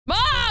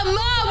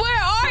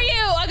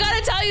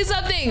tell you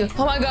something.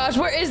 Oh my gosh,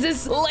 where is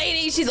this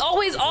lady? She's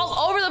always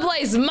all over the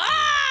place. Mom!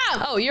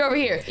 Oh, you're over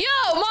here.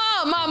 Yo,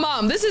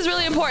 mom, this is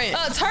really important.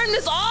 Turn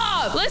this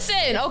off.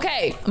 Listen,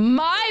 okay.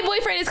 My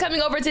boyfriend is coming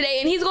over today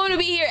and he's going to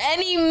be here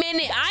any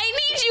minute. I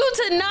need you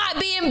to not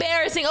be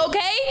embarrassing,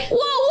 okay?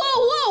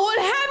 Whoa, what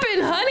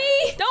happened,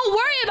 honey? Don't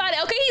worry about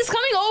it, okay? He's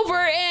coming over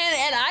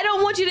and I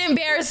don't want you to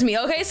embarrass me,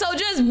 okay? So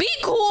just be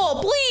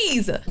cool,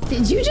 please.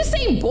 Did you just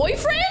say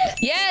boyfriend?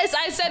 Yes,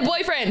 I said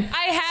boyfriend.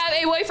 I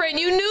have a boyfriend.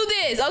 You knew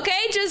this, okay?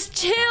 Just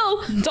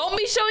chill. Don't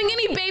be showing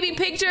any baby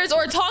pictures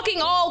or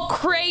talking all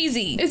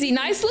crazy. Is he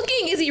nice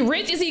looking? Is he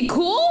rich? Is he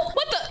cool?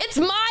 What the? It's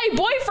my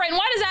boyfriend.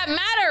 Why does that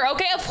matter?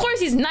 Okay, of course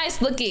he's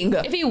nice looking.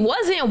 If he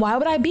wasn't, why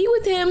would I be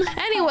with him?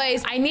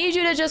 Anyways, I need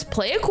you to just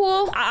play it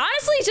cool.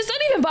 Honestly, just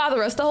don't even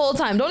bother us the whole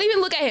time. Don't even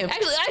look at him.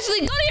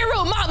 Actually, go to your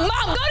room. Mom,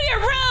 go to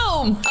your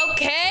room.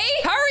 Okay?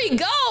 Hurry,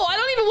 go. I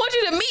don't even want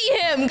you to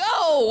meet him.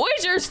 Go.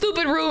 Where's your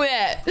stupid room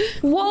at?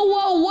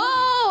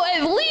 Whoa.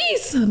 At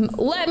least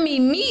let me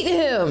meet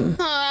him.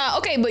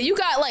 Okay, but you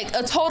got like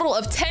a total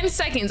of 10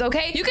 seconds,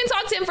 okay? You can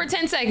talk to him for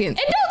 10 seconds. And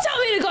don't tell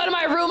me to go to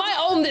my room.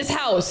 I own this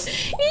house.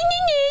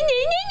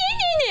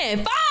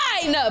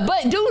 Fine,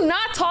 but do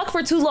not talk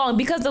for too long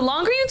because the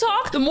longer you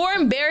talk, the more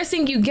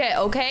embarrassing you get,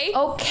 okay?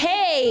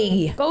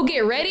 Okay. Go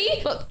get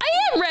ready. Look,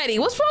 I am ready.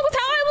 What's wrong with how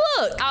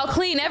I look? I'll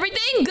clean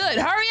everything. Good.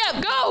 Hurry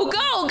up. Go.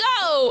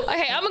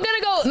 Okay, I'm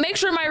gonna go make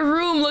sure my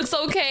room looks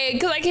okay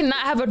because I cannot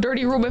have a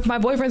dirty room if my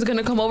boyfriend's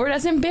gonna come over.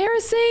 That's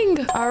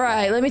embarrassing. All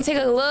right, let me take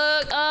a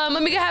look.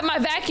 Let me have my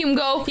vacuum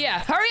go. Yeah,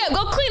 hurry up.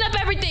 Go clean up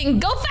everything.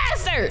 Go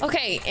faster.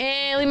 Okay,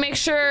 and let me make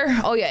sure.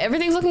 Oh yeah,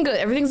 everything's looking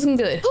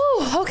good.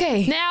 Whew,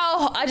 okay,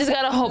 now I just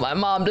gotta hope my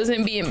mom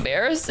doesn't be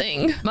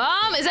embarrassing.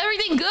 Mom, is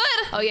everything good?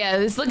 Oh yeah,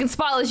 it's looking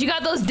spotless. You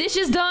got those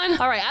dishes done?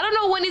 All right, I don't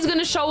know when he's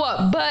gonna show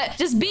up, but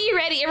just be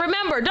ready. And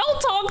remember,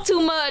 don't talk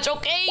too much,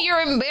 okay?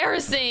 You're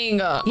embarrassing.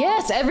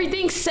 Yes,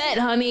 everything's set,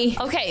 honey.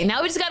 Okay,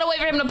 now we just gotta wait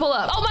for him to pull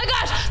up. Oh my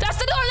gosh, that's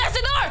the door.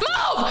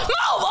 Move,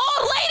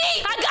 old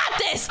lady. I got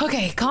this.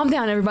 Okay, calm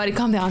down, everybody,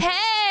 calm down.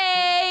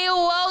 Hey,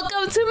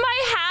 welcome to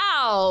my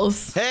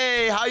house.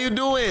 Hey, how you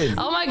doing?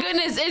 Oh my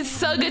goodness, it's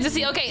so good to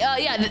see. Okay,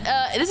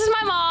 this is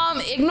my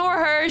mom. Ignore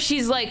her.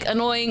 She's like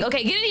annoying.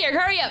 Okay, get in here.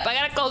 Hurry up. I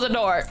gotta close the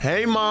door.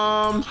 Hey,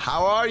 Mom.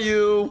 How are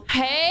you?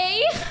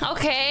 Hey.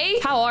 Okay.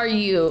 How are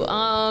you?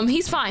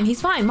 He's fine,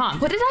 Mom.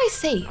 What did I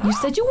say? You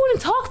said you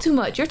wouldn't talk too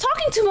much. You're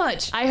talking too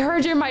much. I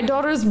heard you're my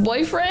daughter's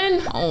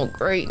boyfriend. Oh,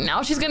 great.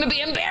 Now she's gonna be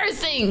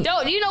embarrassing.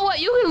 You know what?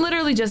 You can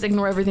literally just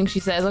ignore everything she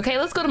says. Okay,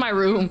 let's go to my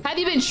room. Have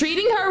you been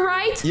treating her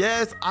right?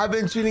 Yes, I've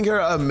been treating her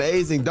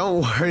amazing.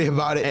 Don't worry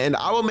about it. And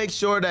I will make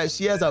sure that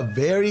she has a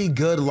very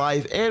good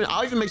life. And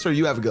I'll even make sure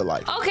you have a good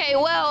life. Okay,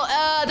 well,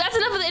 that's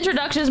enough of the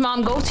introductions,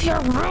 Mom. Go to your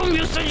room.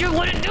 You said you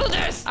wouldn't do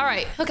this. All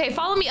right. Okay,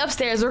 follow me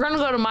upstairs. We're gonna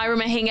go to my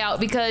room and hang out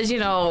because, you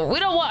know, we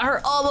don't want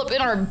her all up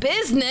in our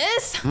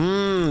business.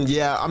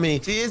 Yeah, I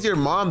mean, she is your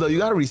mom, though. You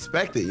gotta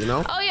respect it, you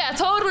know? Oh, yeah,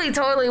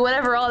 totally.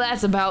 Whatever all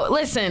that's about.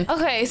 Listen,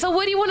 okay, so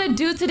what do you want to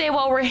do today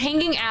while we're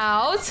hanging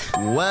out?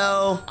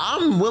 Well,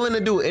 I'm willing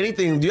to do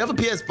anything. Do you have a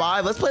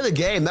PS5? Let's play the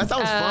game. That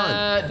sounds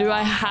fun. Do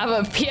I have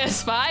a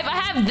PS5? I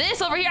have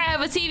this over here. I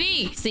have a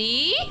TV.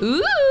 See?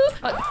 Ooh.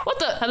 What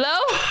the? Hello?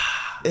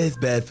 This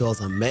bed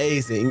feels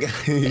amazing.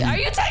 Are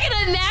you taking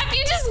a nap?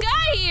 You just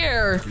got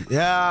here.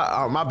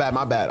 Yeah, my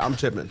bad. I'm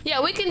tripping.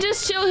 Yeah, we can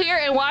just chill here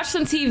and watch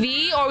some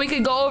TV, or we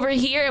could go over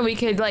here and we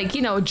could, like,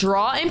 you know,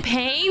 draw and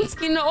paint,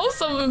 you know,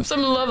 some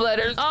love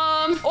letters.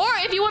 Or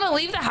if you want to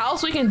leave the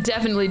house, we can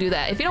definitely do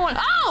that. If you don't want,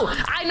 oh,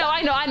 I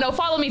know.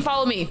 Follow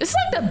me. This is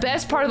like the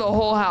best part of the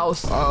whole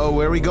house. Oh,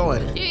 where are we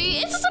going?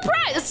 It's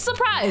a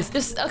surprise.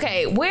 Just,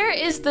 okay, where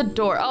is the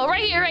door? Oh,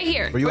 right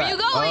here. Where you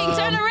going?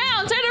 Turn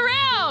around.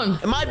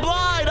 Am I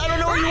blind? I don't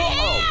know where you are.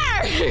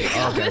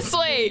 Oh.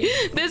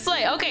 This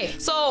way. Okay,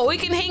 so we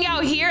can hang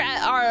out here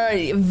at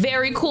our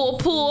very cool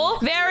pool.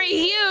 Very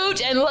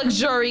huge and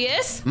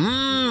luxurious.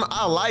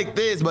 I like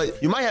this,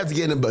 but you might have to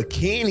get in a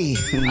bikini.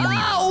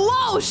 Oh,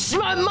 whoa,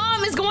 my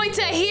mom is going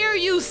to hear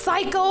you,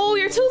 psycho.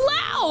 You're too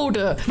loud.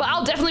 But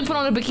I'll definitely put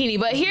on a bikini.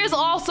 But here's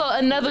also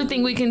another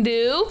thing we can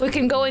do. We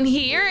can go in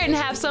here and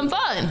have some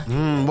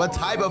fun. What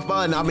type of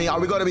fun? I mean, are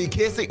we going to be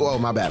kissing? Oh,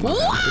 my bad. Wow!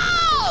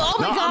 Oh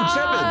my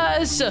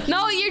gosh.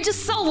 No, you're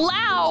just so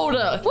loud.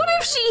 What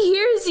if she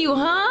hears you,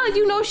 huh?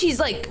 You know she's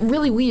like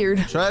really weird.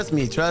 Trust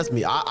me.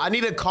 I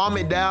need to calm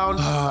it down.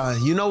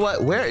 You know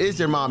what? Where is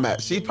your mom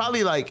at? She's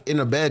probably like in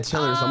a bed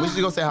chilling or something. We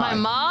should go say hi. My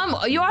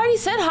mom? You already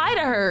said hi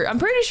to her. I'm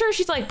pretty sure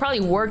she's like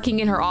probably working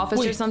in her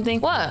office or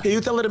something. What? Can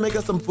you tell her to make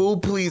us some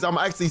food, please? I'm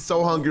actually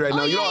so hungry right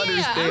now. You don't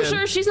understand. I'm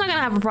sure she's not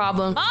gonna have a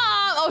problem. Mom!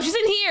 Oh, she's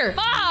in here.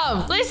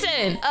 Mom,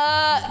 listen.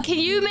 Can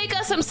you make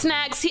us some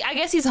snacks? I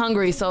guess he's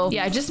hungry, so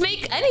yeah, just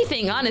make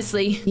anything,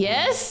 honestly.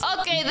 Yes?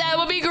 Okay, that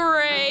would be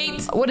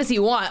great. What does he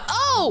want?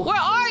 Oh, where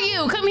are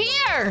you? Come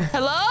here.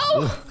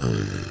 Hello?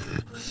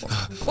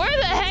 Where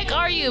the heck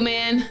are you,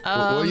 man? Where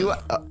are you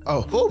at?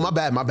 Oh, my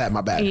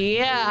bad.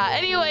 Yeah.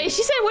 Anyway,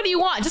 she said, what do you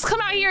want? Just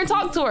come out here and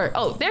talk to her.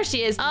 Oh, there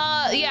she is.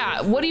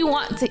 Yeah. What do you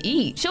want to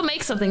eat? She'll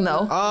make something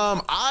though.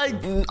 I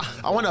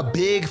want a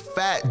big,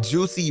 fat,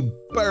 juicy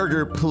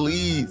burger,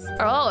 please.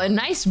 Oh, a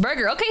nice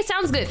burger. Okay,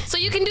 sounds good. So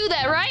you can do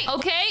that, right?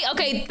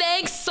 Okay,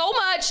 thanks so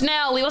much.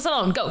 Now leave us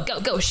alone. Go.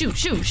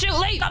 Shoot.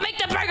 Leave. I'll make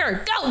the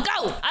burger. Go.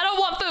 I don't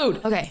want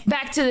food. Okay,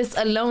 back to this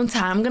alone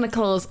time. I'm gonna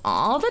close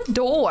all the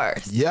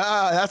doors.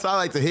 Yeah, that's what I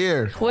like to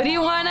hear. What do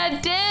you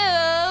wanna do?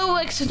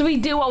 What should we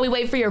do while we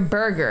wait for your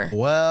burger?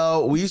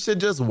 Well, we should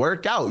just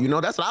work out. You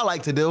know, that's what I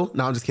like to do.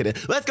 No, I'm just kidding.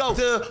 Let's go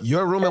to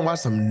your room and watch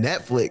some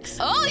Netflix.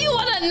 Oh, you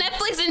want to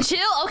Netflix and chill?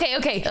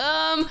 Okay.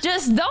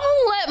 Just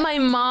don't let my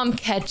mom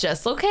catch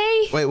us,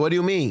 okay? Wait, what do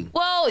you mean?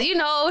 Well, you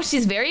know,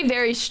 she's very,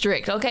 very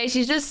strict, okay?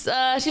 She's just,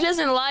 she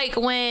doesn't like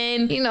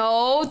when, you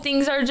know,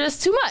 things are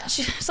just too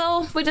much.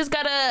 So we just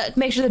gotta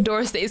make sure the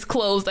door stays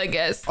closed, I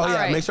guess. Oh,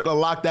 yeah, make sure to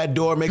lock that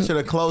door. Make sure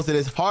to close it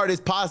as hard as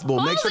possible.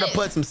 Make sure to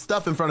put some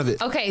stuff in front of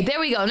it. Okay, there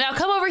we go. Now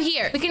come over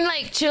here. We can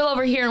like chill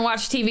over here and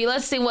watch TV.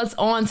 Let's see what's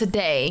on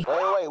today.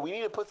 Wait, we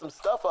need to put some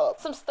stuff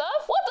up. Some stuff?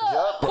 What the?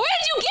 Yep. Where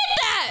did you get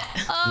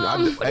that?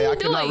 I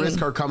cannot risk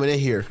her coming in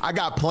here. I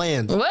got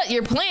plans. What?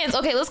 Your plans?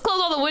 Okay, let's close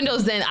all the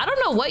windows then. I don't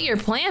know what your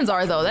plans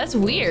are though. That's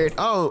weird.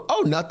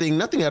 Oh,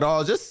 nothing at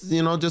all. Just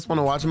want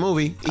to watch a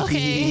movie.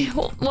 Okay.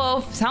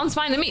 well, sounds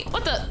fine to me.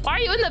 What the? Why are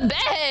you in the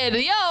bed?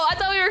 Yo, I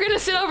thought we were gonna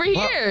sit over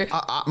here.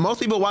 Most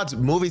people watch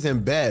movies in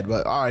bed,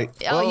 but all right.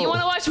 Oh, you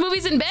want to watch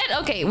movies in bed?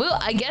 Okay, well,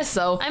 I guess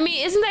so. I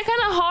mean, isn't that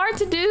kind of hard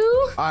to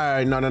do? All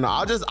right, no.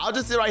 I'll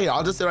just sit right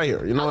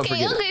here. You know what?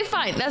 Okay,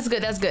 fine. That's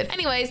good.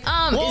 Anyways,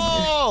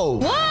 Whoa!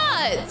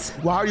 What?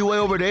 Why are you way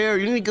over there?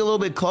 You need to get a little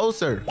bit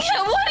closer.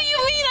 Yeah, what do you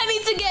mean I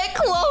need to get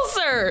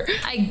closer?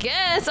 I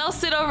guess I'll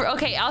sit over.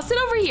 Okay, I'll sit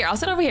over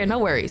here. No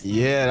worries.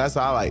 Yeah, that's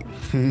what I like.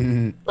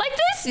 Like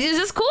this? Is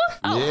this cool?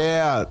 Oh.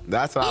 Yeah,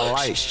 that's what I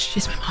like. Shh,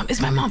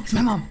 it's my mom.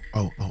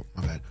 Oh,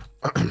 my bad.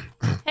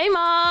 Hey,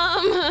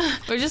 Mom.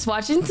 We're just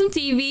watching some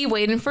TV,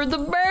 waiting for the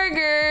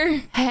burger.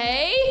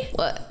 Hey,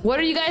 what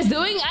are you guys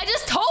doing? I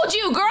just told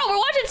you, girl, we're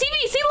watching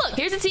TV. See, look,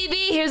 here's a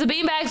TV, here's a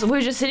beanbag. So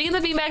we're just sitting in the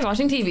beanbags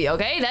watching TV,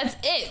 okay? That's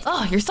it.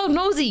 Oh, you're so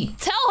nosy.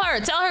 Tell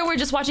her we're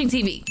just watching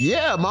TV.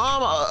 Yeah,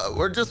 Mom,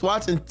 we're just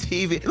watching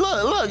TV.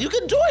 Look, you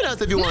can join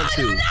us if you want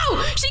to.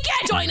 No, she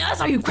can't join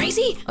us. Are you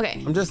crazy?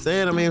 Okay. I'm just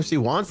saying, I mean, if she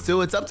wants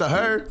to, it's up to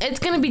her. It's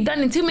gonna be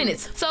done in 2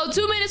 minutes. So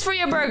 2 minutes for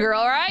your burger,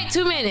 all right?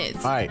 2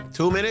 minutes. All right,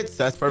 2 minutes,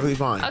 that's perfectly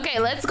fine. Okay,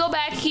 let's go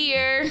back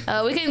here.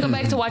 We can go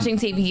back to watching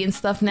TV and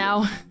stuff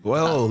now.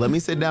 Whoa, let me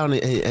sit down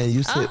and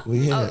you sit.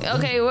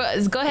 Okay,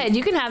 well, go ahead.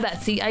 You can have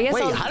that seat. I guess.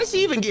 Wait, how did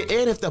she even get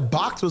in if the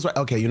box was right?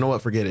 Okay, you know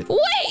what? Forget it. Wait,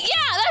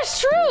 yeah, that's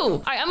true.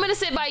 All right, I'm gonna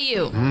sit by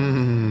you.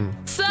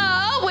 So,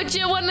 what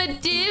you wanna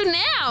do now?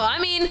 I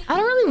mean, I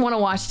don't really want to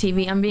watch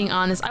TV. I'm being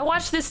honest. I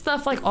watch this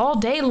stuff like all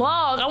day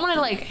long. I want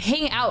to like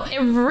hang out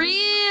and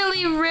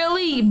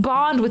really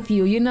bond with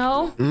you. You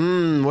know?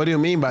 What do you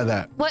mean by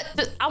that? What?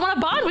 I want to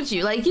bond with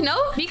you. Like, you know,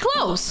 be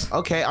close.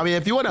 Okay, I mean,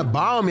 if you want to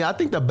bond me, I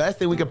think the best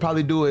thing we could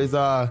probably do is,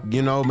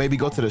 you know, maybe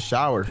go to the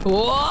shower.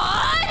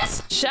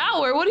 What?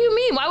 Shower? What do you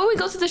mean? Why would we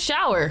go to the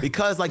shower?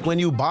 Because like when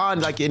you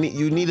bond, like you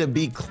need to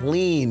be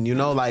clean, you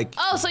know, like.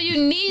 Oh, so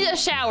you need a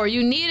shower.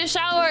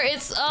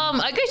 It's,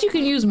 I guess you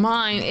can use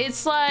mine.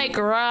 It's like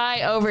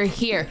right over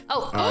here.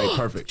 Oh. All right,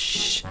 perfect.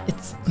 Shh,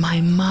 it's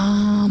my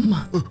mom.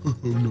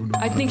 No.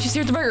 I think she's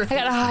here with the burger. I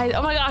gotta hide.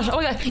 Oh my gosh.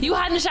 You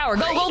hide in the shower.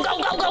 Go.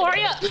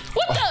 Hurry up.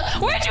 What the?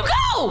 Where'd you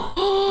go?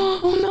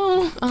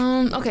 Oh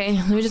no. Okay,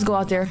 let me just go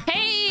out there.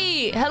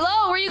 Hey,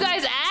 hello, where you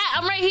guys at?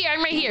 I'm right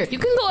here. You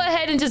can go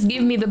ahead and just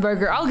give me the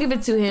burger. I'll give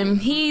it to him.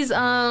 He's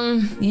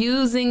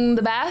using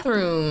the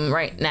bathroom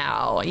right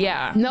now.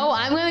 Yeah. No,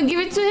 I'm gonna give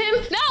it to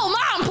him. No,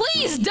 Mom,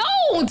 please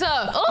don't.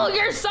 Oh,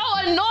 you're so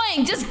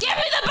annoying. Just give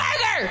me the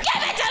burger.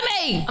 Give it to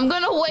me. I'm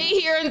gonna wait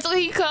here until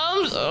he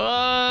comes.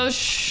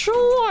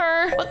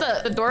 Sure. What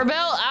the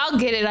doorbell? I'll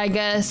get it, I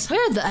guess.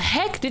 Where the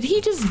heck did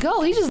he just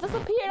go? He just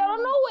disappeared out of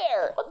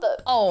nowhere. What the?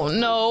 Oh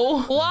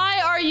no.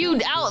 Why are you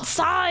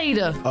outside?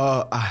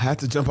 I had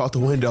to jump out the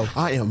window.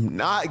 I am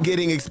not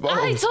getting exposed.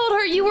 I told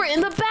her you were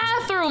in the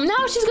bathroom.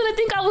 Now she's gonna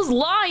think I was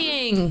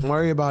lying. Don't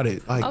worry about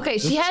it. Like, okay,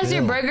 she has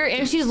your burger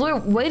and she's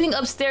waiting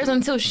upstairs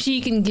until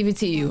she can give it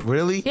to you.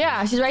 Really?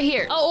 Yeah, she's right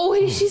here. Oh,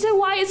 she said,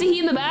 why isn't he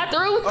in the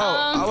bathroom?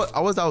 Oh, I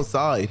was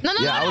outside. No,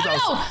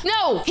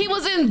 he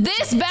was in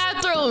this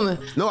bathroom.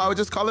 No, I was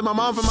just calling my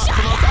mom from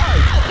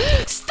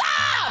outside.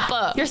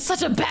 Stop! You're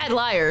such a bad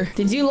liar.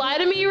 Did you lie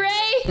to me, Ray?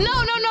 No.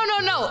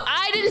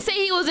 I didn't say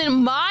he was in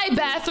my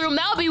bathroom.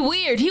 That would be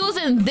weird. He was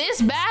in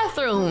this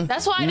bathroom.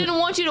 That's why I didn't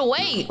want you to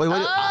wait. Wait,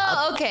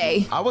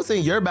 okay. I was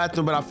in your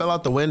bathroom, but I fell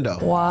out the window.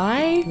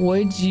 Why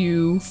would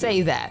you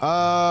say that?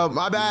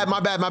 My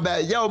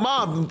bad. Yo,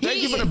 Mom,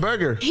 thank you for the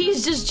burger.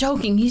 He's just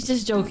joking.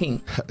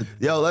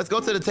 Yo, let's go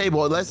to the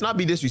table. Let's not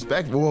be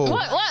disrespectful.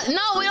 What?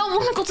 No, we don't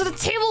want to go to the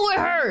table with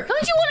her.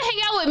 Don't you want to hang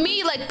out with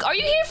me? Like, are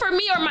you here for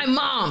me or my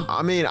mom?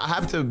 I mean, I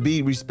have to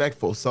be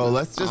respectful, so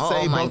let's just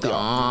say both of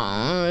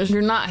y'all.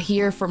 You're not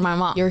here for my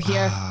mom. You're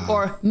here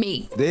for me.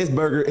 Me. This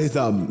burger is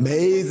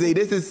amazing.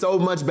 This is so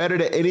much better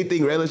than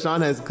anything Ray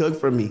LaShawn has cooked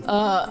for me.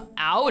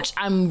 Ouch.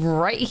 I'm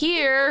right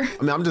here.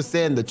 I mean, I'm just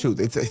saying the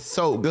truth. It's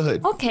so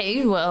good.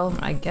 Okay, well,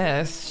 I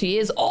guess she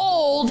is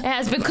old and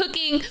has been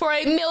cooking for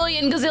a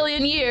million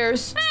gazillion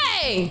years.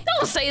 Hey,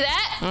 don't say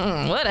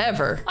that.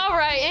 Whatever. All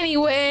right,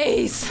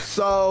 anyways.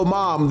 So,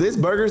 Mom, this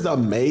burger's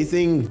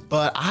amazing,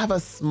 but I have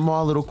a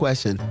small little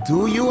question.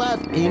 Do you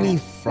have any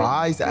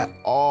fries at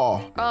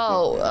all?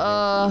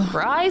 Oh,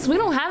 fries? We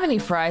don't have any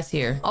fries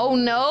here. Oh,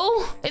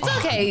 no? It's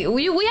okay.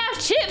 We have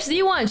chips. Do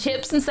you want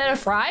chips instead of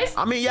fries?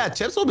 I mean, yeah,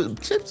 chips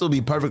will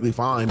be perfectly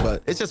fine,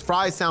 but it's just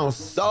fries sound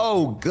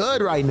so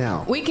good right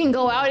now. We can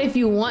go out if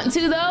you want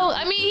to, though.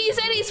 I mean, he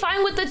said he's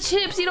fine with the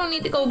chips. You don't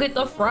need to go get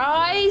the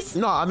fries.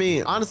 No, I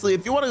mean, honestly,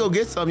 if you want to go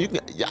get some, you can.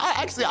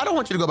 Actually, I don't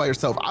want you to go by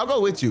yourself. I'll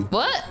go with you.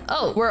 What?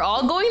 Oh, we're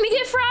all going to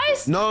get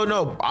fries? No.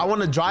 I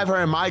want to drive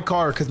her in my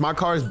car because my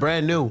car is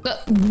brand new.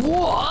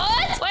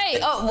 What?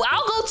 Wait, I'll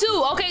go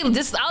too. Okay,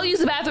 I'll use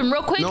the bathroom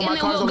real quick and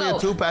then we'll go.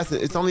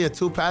 It's only a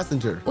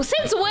two-passenger. Well,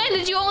 since when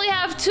did you only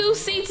have 2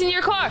 seats in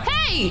your car?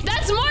 Hey,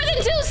 that's more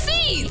than 2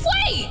 seats.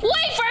 Wait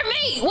for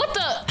me. What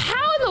the?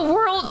 How in the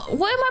world?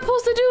 What am I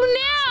supposed to do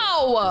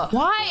now?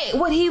 Why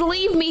would he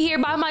leave me here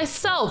by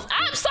myself?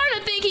 I'm starting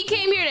to think he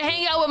came here to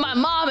hang out with my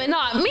mom and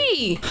not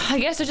me. I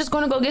guess they're just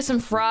gonna go get some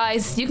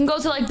fries. You can go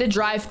to like the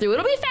drive-thru.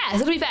 It'll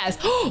be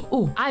fast.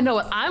 Ooh, I know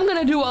what I'm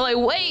gonna do while I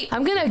wait.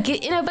 I'm gonna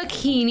get in a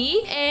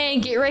bikini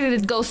and get ready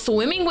to go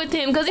swimming with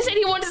him because he said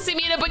he wanted to see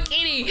me in a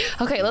bikini.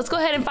 Okay, let's go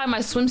ahead and find my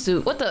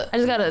swimsuit. What the? I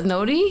just got a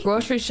noti.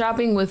 Grocery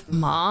shopping with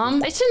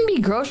mom. They shouldn't be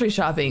grocery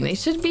shopping. They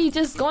should be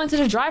just going to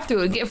the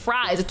drive-thru and get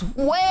fries. It's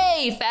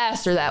way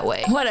faster that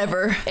way.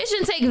 Whatever. It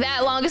shouldn't take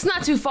that long. It's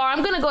not too far.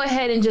 I'm gonna go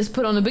ahead and just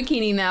put on a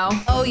bikini now.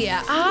 Oh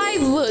yeah, I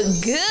look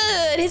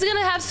good. He's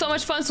gonna have so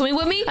much fun swimming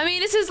with me. I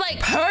mean, this is like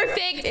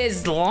perfect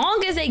as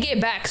long as they get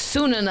back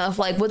soon enough,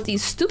 like with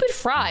these stupid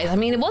fries. I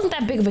mean, it wasn't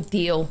that big of a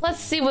deal. Let's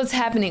see what's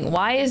happening.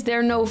 Why is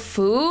there no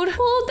food?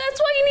 Well, that's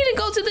why you need to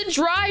go to the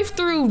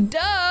drive-thru,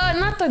 duh,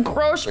 not the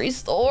grocery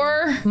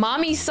store.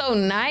 Mommy's so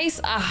nice.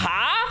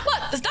 Aha.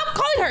 What? Stop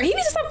calling her. He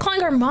needs to stop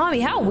calling her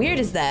mommy. How weird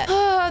is that?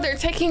 They're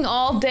taking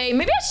all day.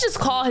 Maybe I should just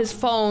call his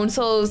phone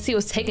so see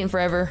what's taking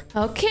forever.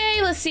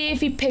 Okay, let's see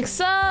if he picks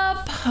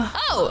up.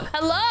 Oh,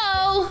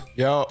 hello.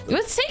 Yo.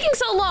 What's taking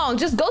so long?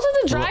 Just go to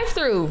the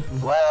drive-thru.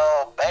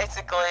 Well,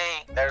 basically,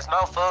 there's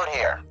no food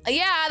here.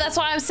 Yeah, that's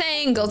why I'm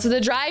saying go to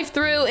the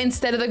drive-thru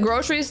instead of the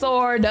grocery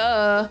store,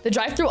 duh. The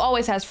drive-thru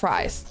always has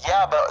fries.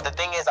 Yeah, but the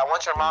thing is, I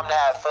want your mom to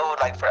have food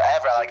like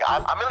forever. Like,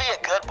 I'm really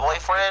a good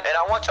boyfriend, and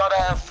I want y'all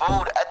to have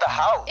food at the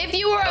house. If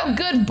you were a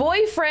good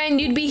boyfriend,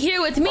 you'd be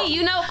here with me.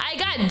 You know, I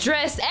got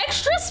dressed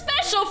extra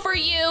special for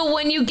you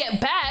when you get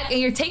back, and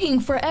you're taking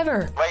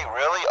forever. Wait,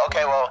 really?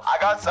 Okay, well, I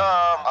got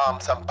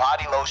some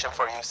body lotion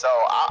for you, so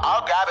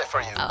I'll grab it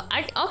for you.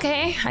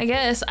 Okay, I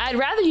guess. I'd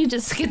rather you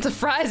just get the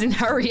fries and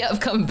hurry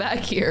up, come back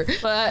here.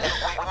 But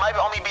we might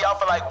only be out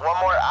for like 1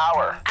 more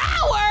hour.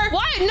 Hour?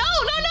 Why? No.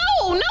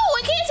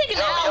 It can't take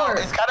an hour.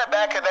 It's kind of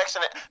bad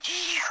connection.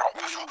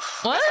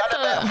 What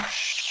the?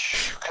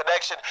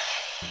 Connection.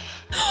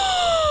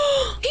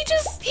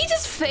 He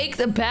just faked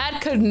a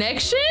bad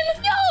connection?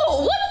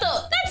 Yo, what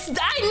the?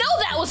 I know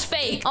that was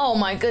fake. Oh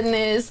my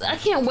goodness. I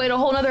can't wait a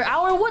whole nother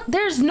hour. What?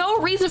 There's no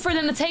reason for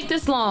them to take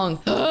this long.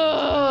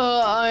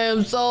 I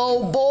am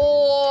so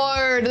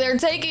bored. They're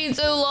taking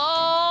too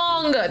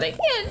long. They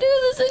can't do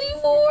this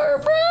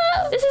anymore,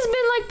 bruh. This has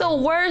been like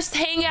the worst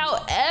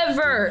hangout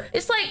ever.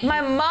 It's like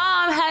my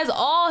mom has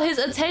all his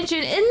attention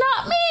and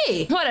not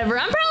me. Whatever.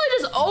 I'm probably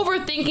just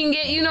overthinking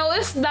it. You know,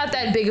 it's not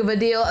that big of a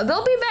deal.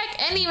 They'll be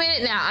back any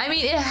minute now. I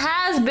mean, it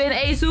has been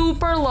a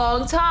super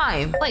long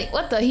time. Wait,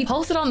 what the? He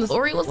posted on the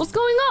story? What's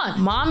going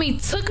on? Mommy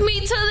took me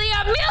to the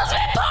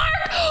amusement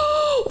park.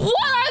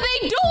 What are they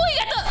doing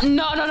at the...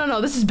 No.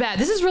 This is bad.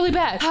 This is really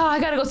bad. Oh, I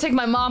gotta go take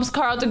my mom's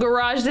car out the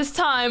garage this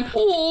time.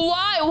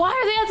 Why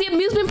are they at the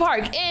amusement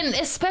park? And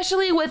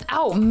especially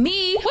without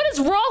me? What is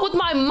wrong with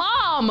my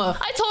mom?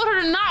 I told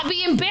her to not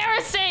be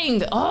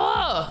embarrassing.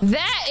 Oh,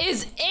 that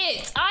is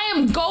it. I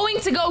am going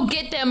to go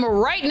get them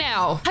right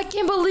now. I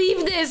can't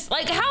believe this.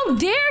 Like, how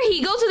dare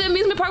he go to the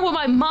amusement park with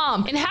my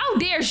mom? And how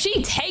dare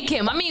she take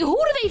him? I mean, who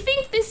do they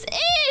think this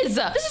is?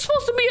 This is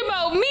supposed to be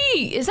about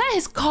me. Is that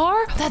his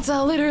car? That's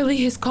literally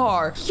his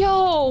car.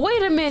 Yo,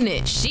 wait a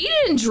minute. She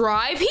didn't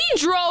drive. He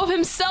drove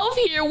himself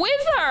here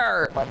with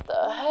her. What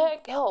the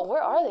heck? Yo,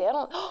 where are they? I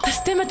don't... That's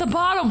them at the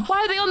bottom. Why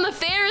are they on the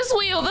Ferris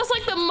wheel? That's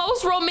like the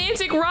most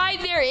romantic ride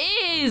there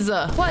is.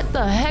 What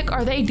the heck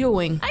are they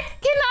doing? I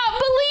cannot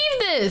believe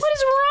this. What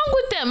is wrong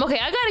with them? Okay,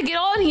 I gotta get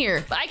on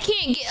here. I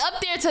can't get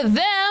up there to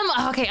them.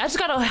 Okay, I just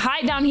gotta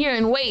hide down here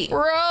and wait.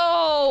 Bro,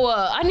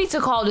 I need to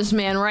call this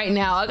man right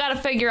now. I gotta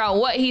figure out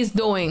what he's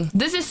doing.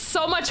 This is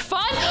so much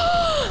fun.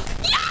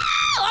 Yeah!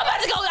 I'm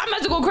about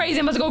to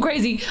go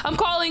crazy. I'm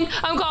calling.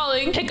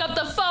 Pick up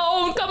the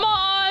phone. Come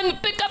on.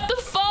 Pick up the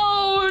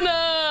phone.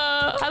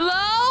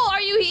 Hello?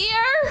 Are you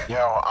here?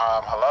 Yo,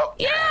 hello?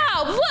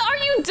 Yeah, what are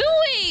you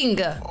you doing?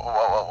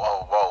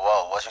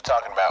 Whoa. What you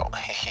talking about?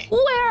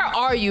 Where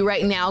are you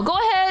right now? Go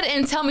ahead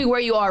and tell me where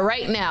you are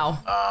right now.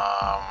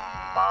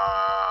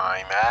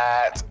 I'm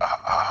at...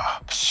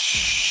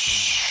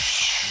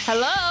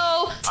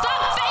 Hello?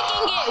 Stop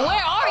faking it.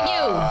 Where are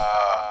you?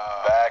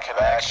 Bad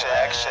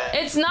connection.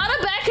 It's not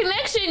a bad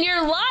connection.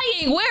 You're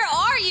lying. Where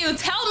are you?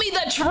 Tell me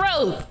the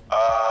truth.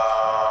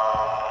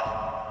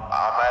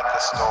 I'm at the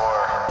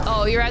store.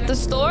 Oh, you're at the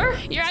store?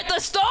 You're at the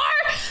store?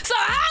 So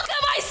how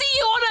come I see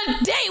you on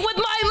a date with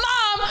my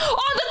mom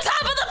on the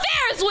top of the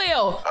Ferris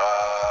wheel?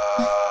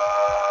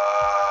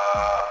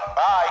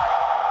 Bye.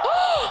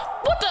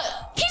 What the?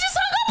 He just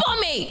hung up on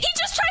me. He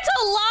just tried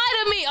to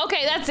lie to me.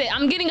 Okay, that's it.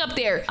 I'm getting up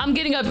there.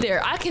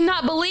 I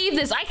cannot believe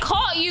this. I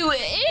caught you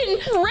in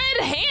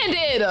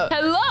red-handed.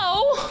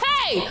 Hello?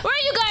 Hey, where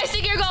you guys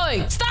think you're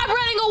going? Stop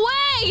running away.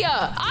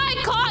 I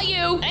caught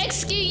you.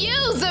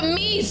 Excuse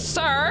me,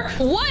 sir.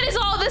 What is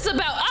all this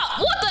about? Oh,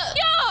 what the?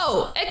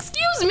 Yo,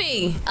 excuse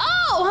me.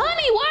 Oh,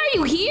 honey, why are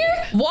you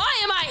here? Why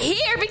am I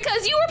here?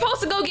 Because you were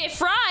supposed to go get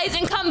fries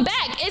and come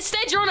back.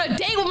 Instead, you're on a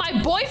date with my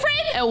boyfriend?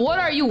 And what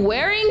are you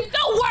wearing?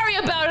 Don't worry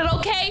about it,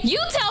 okay? You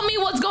tell me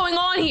what's going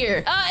on here.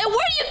 And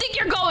where do you think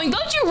you're going?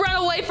 Don't you run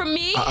away from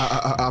me.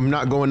 I'm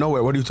not going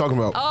nowhere. What are you talking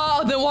about?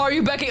 Oh, then why are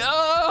you backing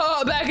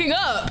up?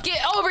 Get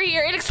over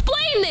here and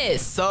explain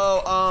this.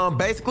 So,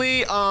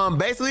 basically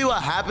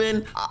what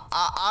happened,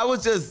 I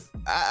was just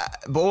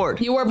bored.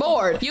 You were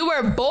bored? You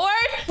were bored?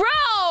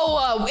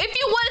 Bro, if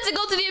you wanted to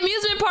go to the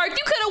amusement park,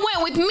 you could have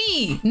went with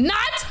me,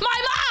 not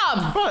my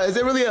mom. Bro, is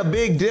it really a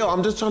big deal?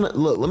 I'm just trying to,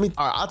 look, all right,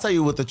 I'll tell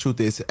you what the truth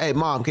is. Hey,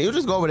 Mom, can you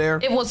just go over there?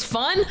 It was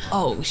fun?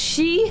 Oh,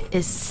 she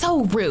is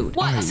so rude.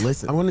 What? All right,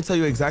 listen, I want to tell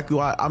you exactly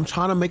why. I'm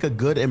trying to make a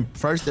good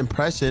first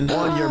impression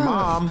on your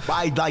mom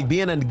by like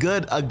being a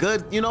good,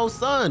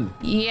 son.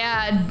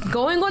 Yeah,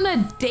 going on a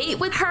date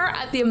with her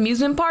at the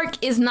amusement park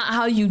is not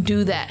how you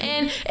do that.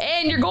 And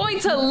you're going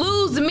to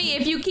lose me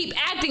if you keep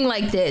acting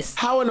like this.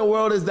 How in the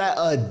world is that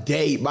a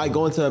date by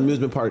going to an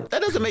amusement park?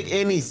 That doesn't make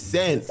any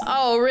sense.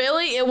 Oh,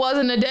 really? It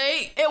wasn't a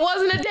date? It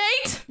wasn't a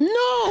date?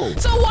 No.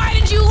 So why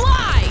did you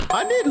lie?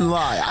 I didn't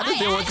lie. I just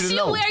didn't want you to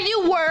know. I asked you where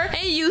you were,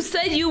 and you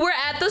said you were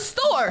at the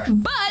store.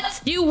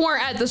 But you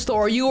weren't at the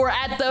store. You were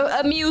at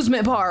the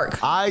amusement park.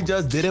 I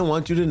just didn't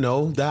want you to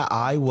know that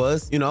I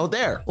was,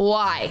 there.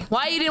 Why?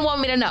 Why you didn't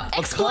want me to know?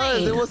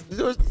 Explain. Because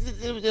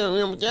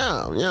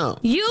yeah.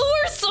 You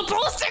were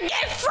supposed to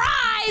get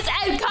fries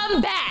and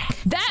come back.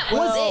 That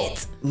was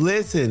it.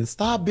 Listen,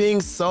 stop being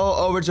so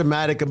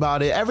overdramatic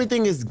about it.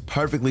 Everything is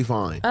perfectly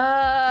fine.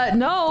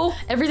 No,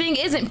 everything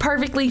isn't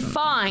perfectly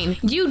fine.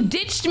 You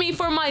ditched me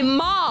for my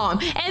mom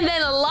and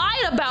then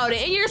lied about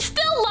it, and you're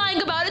still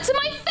lying about it to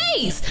my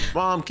face.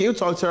 Mom, can you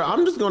talk to her?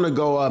 I'm just gonna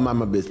go mind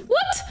my business.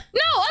 What?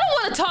 No, I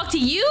don't want to talk to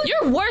you.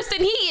 You're worse than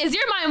he is.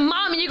 You're my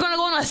mom and you're gonna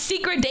go on a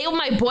secret date with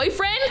my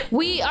boyfriend?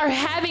 We are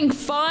having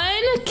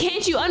fun.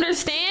 Can't you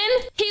understand?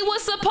 He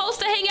was supposed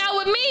to hang out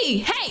with me.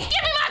 Hey, give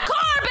me my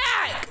car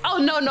back. Oh,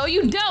 no,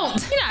 you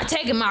don't. You're not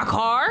taking my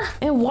car.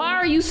 And why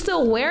are you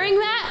still wearing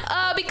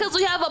that? Because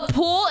we have a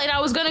pool and I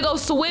was gonna go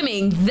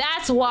swimming.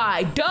 That's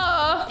why.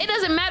 Duh. It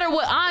doesn't matter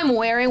what I'm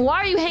wearing.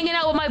 Why are you hanging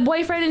out with my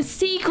boyfriend in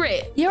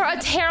secret? You're a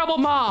terrible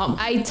mom.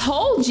 I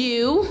told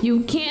you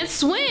you can't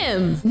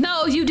swim.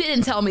 No, you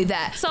didn't tell me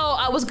that. So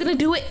I was gonna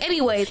do it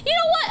anyways. You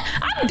know what?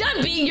 I'm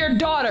done being your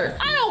daughter.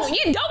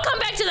 You don't come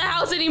back to the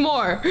house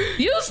anymore.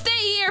 You stay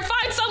here,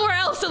 find somewhere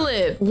else to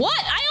live.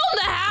 What? I own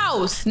the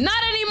house.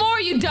 Not anymore,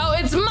 you don't.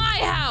 It's my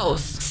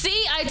house.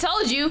 See, I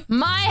told you,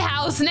 my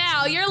house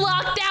now. You're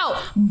locked out.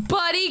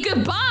 Buddy,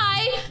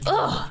 goodbye.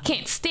 Ugh,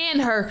 can't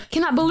stand her.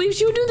 Cannot believe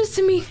she would do this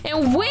to me.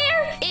 And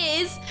where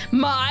is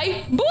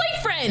my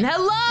boyfriend?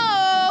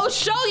 Hello?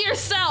 Show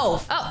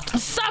yourself. Oh,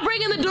 stop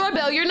ringing the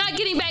doorbell. You're not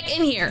getting back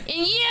in here.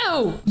 And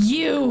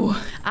you,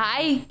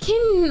 I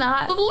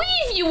cannot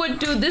believe you would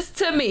do this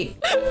to me.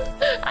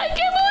 I can't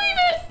believe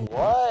it.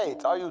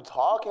 What are you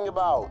talking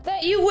about?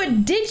 That you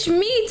would ditch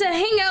me to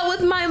hang out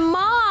with my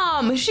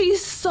mom.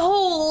 She's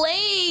so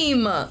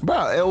lame.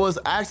 Bro, it was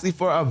actually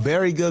for a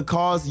very good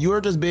cause.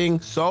 You're just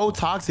being so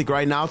toxic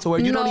right now to where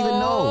you don't even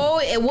know.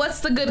 What's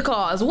the good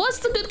cause? What's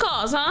the good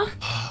cause, huh?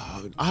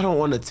 I don't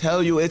want to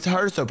tell you. It's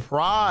her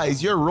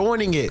surprise. You're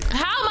ruining it.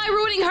 How am I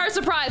ruining her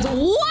surprise?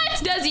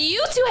 What does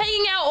you two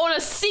hanging out on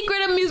a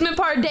secret amusement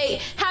park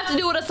date have to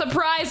do with a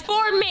surprise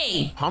for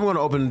me? I'm going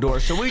to open the door.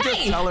 Should we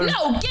just tell her?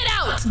 No, get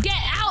out. Get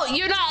out.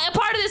 You're not a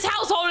part of this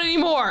household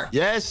anymore.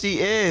 Yes, she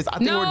is. I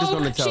think we're just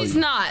going to tell you. No, she's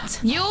not.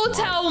 You'll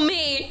tell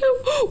me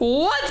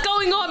what's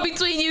going on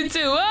between you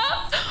two,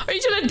 huh? Are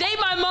you trying to date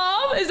my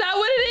mom? Is that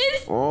what it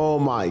is? Oh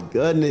my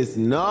goodness,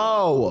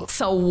 no.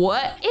 So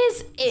what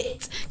is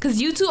it?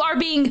 Because you two are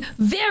being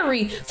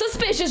very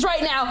suspicious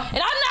right now, and I'm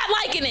not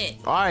liking it.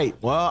 All right,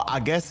 well, I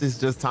guess it's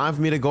just time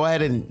for me to go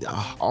ahead and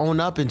own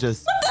up and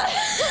just... What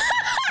is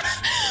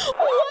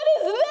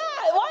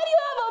that? Why do you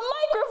have a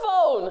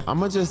microphone? I'm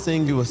gonna just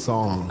sing you a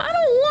song. I don't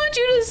want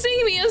you to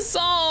sing me a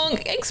song.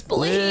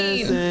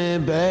 Explain.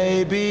 Listen,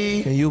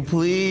 baby, can you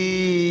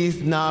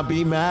please not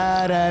be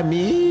mad at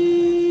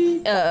me?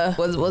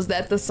 Was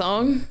that the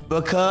song?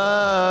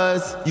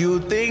 Because you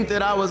think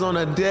that I was on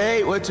a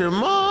date with your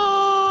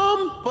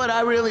mom, but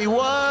I really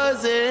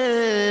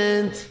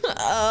wasn't.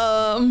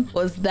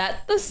 Was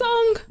that the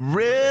song?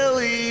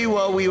 Really,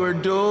 what we were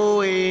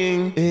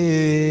doing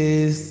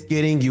is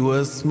getting you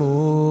a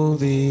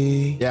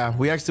smoothie. Yeah,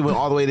 we actually went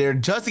all the way there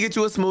just to get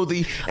you a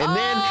smoothie, and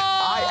then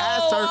I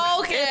asked her.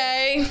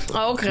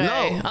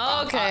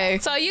 Okay.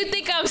 So you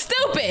think I'm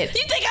stupid?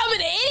 You think I'm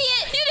an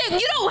idiot?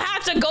 You don't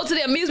have to go to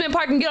the amusement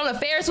park and get on a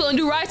Ferris wheel and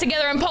do rides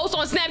together and post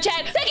on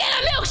Snapchat to get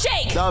a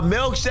milkshake. The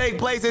milkshake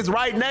place is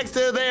right next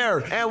to there,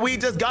 and we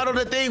just got on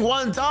the thing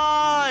one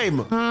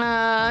time.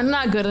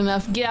 Not good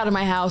enough. Get out of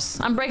my house.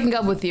 I'm breaking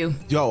up with you.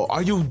 Yo,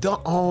 are you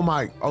done? Oh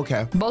my,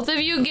 okay. Both of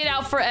you get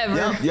out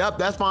forever. Yep,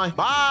 that's fine.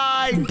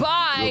 Bye.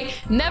 Bye.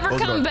 Never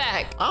come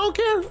back. I don't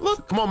care.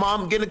 Look, come on,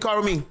 Mom, get in the car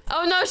with me.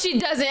 Oh no, she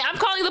doesn't. I'm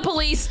calling the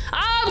police.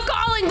 I'm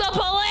calling the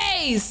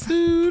police.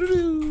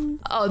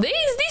 Oh,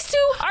 these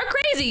two are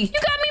crazy. You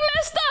got me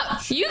messed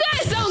up. You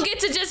guys don't get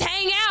to just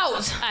hang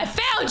out. I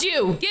found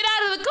you. Get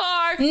out of the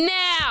car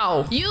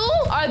now. You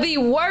are the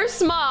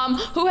worst mom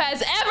who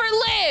has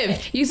ever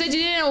lived. You said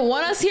you didn't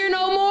want us here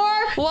no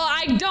more? Well,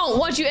 I don't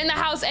want you in the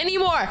house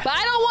anymore. But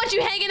I don't want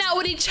you hanging out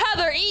with each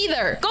other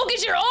either. Go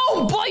get your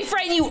own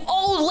boyfriend, you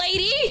old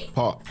lady.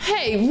 Huh.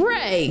 Hey,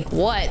 Ray.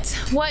 What?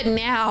 What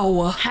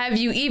now? Have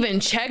you even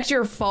checked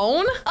your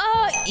phone?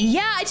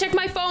 Yeah, I checked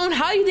my phone.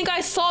 How do you think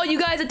I saw you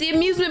guys at the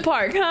amusement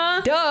park,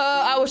 huh? Duh,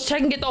 I was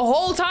checking it the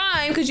whole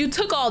time because you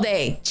took all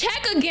day.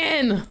 Check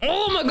again.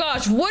 Oh my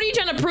gosh, what are you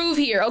trying to prove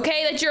here,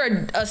 okay? That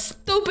you're a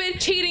stupid,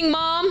 cheating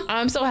mom?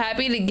 I'm so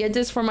happy to get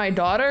this for my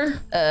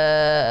daughter.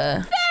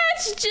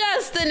 That's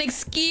just an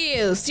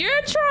excuse.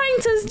 You're trying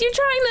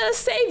to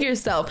save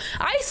yourself.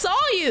 I saw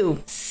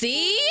you.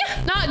 See?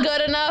 Not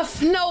good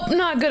enough. Nope,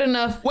 not good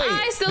enough. Wait.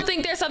 I still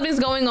think there's something's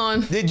going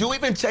on. Did you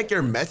even check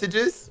your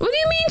messages? What do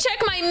you mean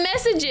check my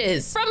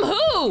messages? From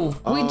who?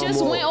 We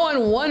just went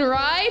on one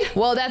ride?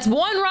 Well, that's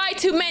one ride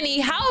too many.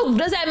 How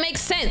does that make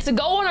sense to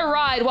go on a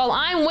ride while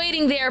I'm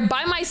waiting there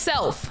by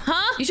myself?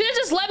 Huh? You should have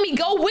just let me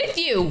go with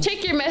you.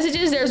 Check your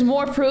messages. There's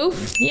more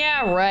proof.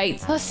 Yeah,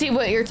 right. Let's see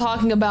what you're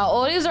talking about.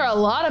 Oh, these are a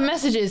lot of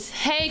messages.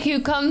 Hey, can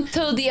you come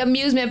to the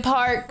amusement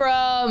park?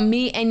 From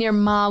me and your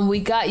mom, we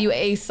got you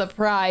a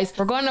surprise.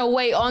 We're going to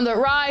wait on the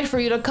ride for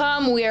you to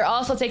come. We are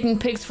also taking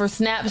pics for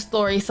Snap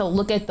Stories, so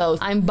look at those.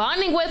 I'm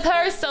bonding with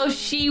her, so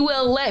she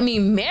will let me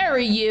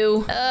marry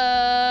you.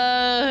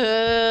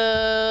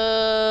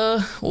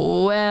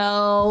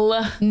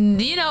 Well,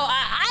 you know,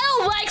 I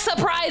don't like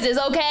surprises,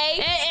 okay?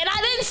 And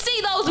I didn't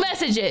see those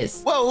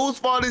messages. Well, whose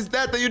fault is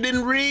that you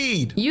didn't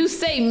read? You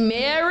say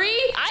Mary?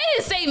 I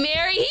didn't say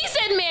Mary. He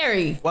said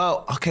Mary.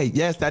 Well, okay,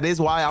 yes, that is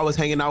why I was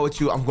hanging out with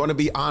you. I'm going to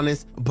be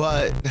honest,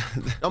 but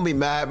don't be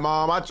mad,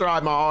 Mom. I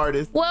tried my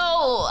hardest.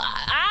 Well,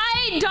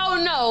 I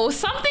don't know.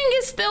 Something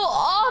is still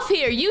off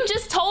here. You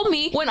just told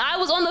me when I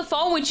was on the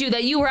phone with you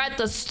that you were at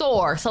the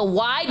store. So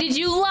why did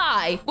you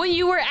lie when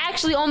you were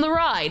actually on the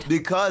ride?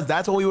 Because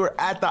that's when we were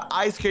at the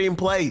ice cream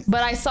place.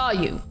 But I saw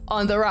you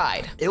on the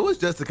ride. It was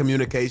just a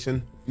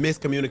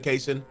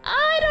miscommunication.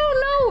 I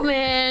don't know,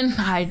 man.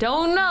 I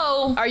don't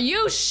know. Are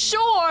you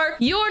sure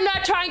you're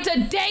not trying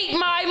to date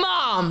my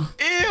mom?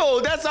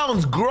 Ew, that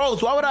sounds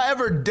gross. Why would I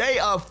ever date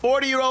a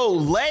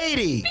 40-year-old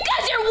lady?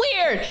 Because you're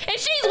weird, and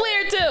she's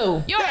weird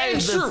too. You're That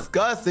is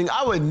disgusting.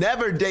 I would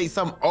never date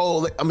some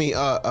old,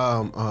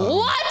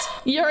 What?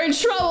 You're in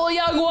trouble,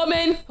 young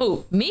woman.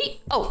 Who, me?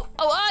 No.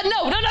 Get in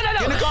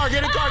the car.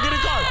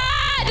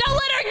 Ah, don't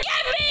let her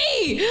get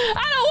me.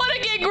 I don't want to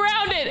get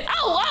grounded.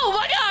 Oh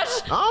my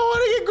gosh. I don't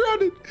want to get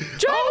grounded.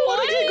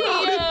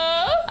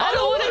 I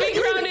don't want to be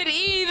grounded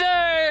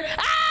either.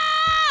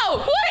 Ow!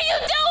 What are you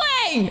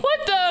doing? What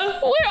the?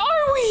 Where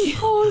are we?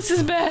 Oh, this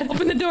is bad.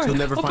 Open the door. She'll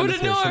never find us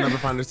here. She'll never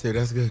find us here.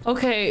 That's good.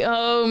 Okay,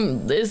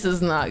 this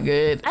is not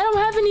good. I don't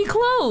have any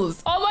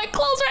clothes. All my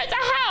clothes are at the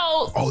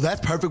house. Oh,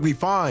 that's perfectly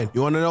fine.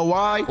 You want to know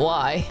why?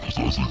 Why?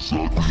 That's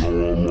exactly how I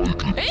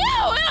like it.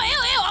 Ew.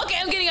 Okay,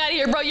 I'm getting out of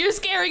here, bro. You're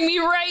scaring me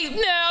right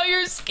now.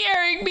 You're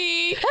scaring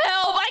me.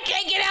 Help, I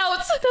can't get out.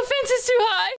 The fence is too high.